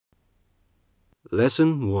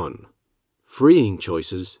Lesson 1. Freeing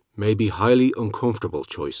choices may be highly uncomfortable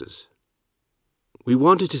choices. We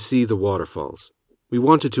wanted to see the waterfalls. We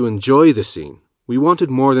wanted to enjoy the scene. We wanted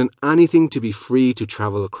more than anything to be free to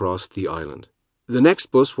travel across the island. The next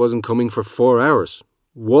bus wasn't coming for 4 hours.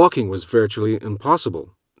 Walking was virtually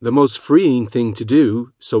impossible. The most freeing thing to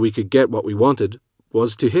do, so we could get what we wanted,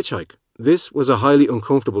 was to hitchhike. This was a highly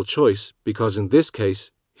uncomfortable choice because in this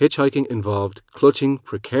case, hitchhiking involved clutching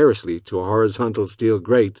precariously to a horizontal steel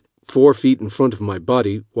grate 4 feet in front of my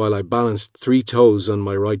body while I balanced 3 toes on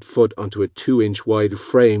my right foot onto a 2-inch wide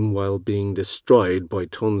frame while being destroyed by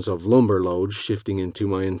tons of lumber load shifting into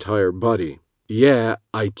my entire body. Yeah,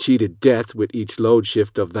 I cheated death with each load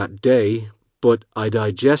shift of that day, but I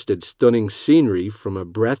digested stunning scenery from a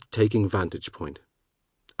breathtaking vantage point.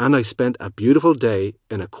 And I spent a beautiful day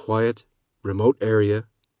in a quiet, remote area,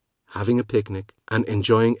 having a picnic and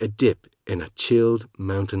enjoying a dip in a chilled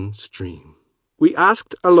mountain stream. We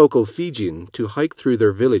asked a local Fijian to hike through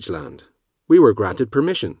their village land. We were granted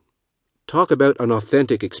permission. Talk about an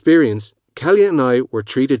authentic experience. Kelly and I were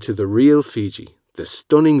treated to the real Fiji, the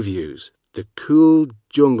stunning views, the cool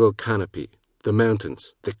jungle canopy, the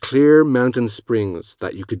mountains, the clear mountain springs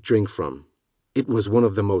that you could drink from. It was one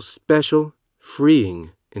of the most special,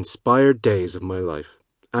 freeing, inspired days of my life,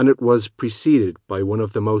 and it was preceded by one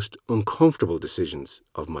of the most uncomfortable decisions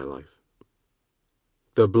of my life.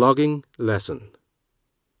 The blogging lesson.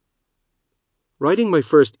 Writing my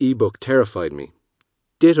first ebook terrified me.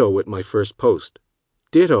 Ditto with my first post.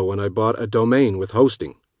 Ditto when I bought a domain with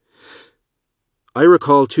hosting. I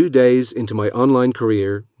recall 2 days into my online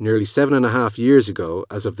career, nearly 7.5 years ago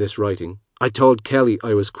as of this writing, I told Kelly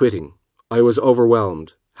I was quitting. I was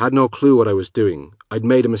overwhelmed, had no clue what I was doing. I'd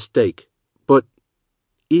made a mistake. But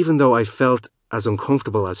even though I felt as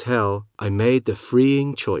uncomfortable as hell, I made the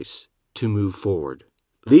freeing choice to move forward.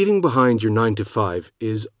 Leaving behind your 9-to-5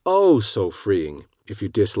 is oh so freeing if you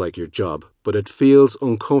dislike your job, but it feels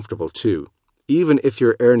uncomfortable too, even if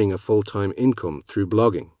you're earning a full-time income through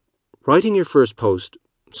blogging. Writing your first post,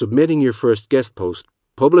 submitting your first guest post,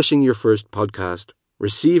 publishing your first podcast,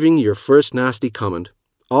 receiving your first nasty comment,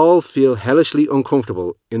 all feel hellishly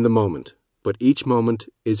uncomfortable in the moment, but each moment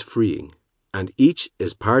is freeing, and each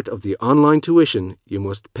is part of the online tuition you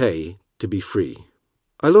must pay to be free.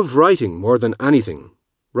 I love writing more than anything.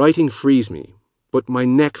 Writing frees me, but my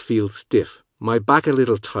neck feels stiff, my back a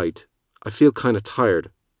little tight. I feel kind of tired,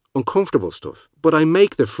 uncomfortable stuff, but I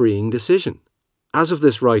make the freeing decision. As of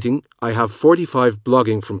this writing, I have 45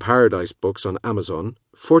 Blogging from Paradise books on Amazon,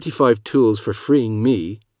 45 tools for freeing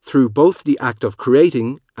me, through both the act of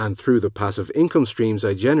creating and through the passive income streams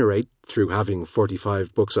I generate through having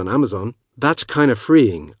 45 books on Amazon. That's kind of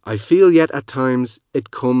freeing. I feel yet at times it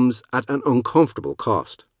comes at an uncomfortable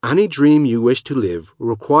cost. Any dream you wish to live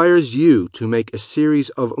requires you to make a series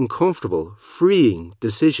of uncomfortable, freeing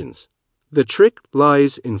decisions. The trick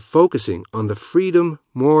lies in focusing on the freedom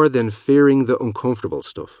more than fearing the uncomfortable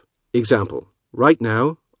stuff. Example, right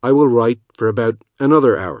now, I will write for about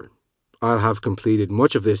another hour. I'll have completed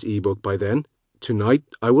much of this ebook by then. Tonight,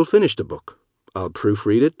 I will finish the book. I'll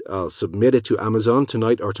proofread it. I'll submit it to Amazon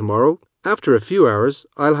tonight or tomorrow. After a few hours,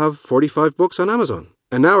 I'll have 45 books on Amazon.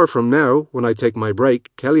 An hour from now, when I take my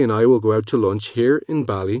break, Kelly and I will go out to lunch here in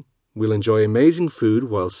Bali. We'll enjoy amazing food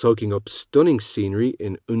while soaking up stunning scenery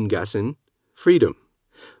in Ungasin. Freedom.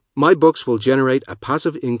 My books will generate a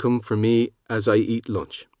passive income for me as I eat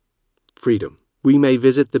lunch. Freedom. We may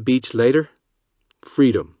visit the beach later.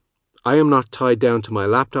 Freedom. I am not tied down to my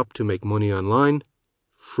laptop to make money online.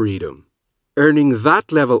 Freedom. Earning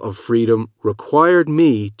that level of freedom required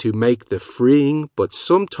me to make the freeing but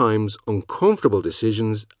sometimes uncomfortable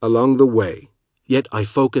decisions along the way. Yet I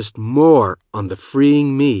focused more on the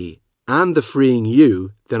freeing me and the freeing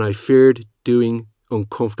you than I feared doing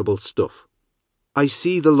uncomfortable stuff. I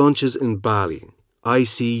see the lunches in Bali. I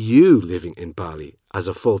see you living in Bali as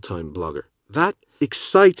a full-time blogger. That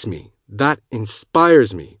excites me. That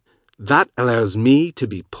inspires me. That allows me to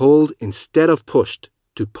be pulled instead of pushed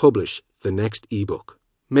to publish the next ebook.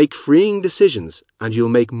 Make freeing decisions and you'll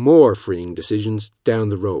make more freeing decisions down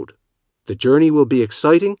the road. The journey will be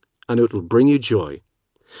exciting and it will bring you joy.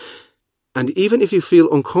 And even if you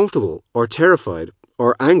feel uncomfortable or terrified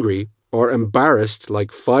or angry or embarrassed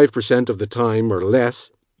like 5% of the time or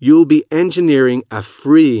less, you'll be engineering a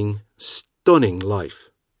freeing, stunning life.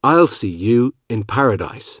 I'll see you in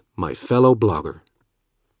paradise, my fellow blogger.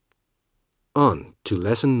 On to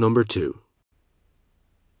lesson number 2.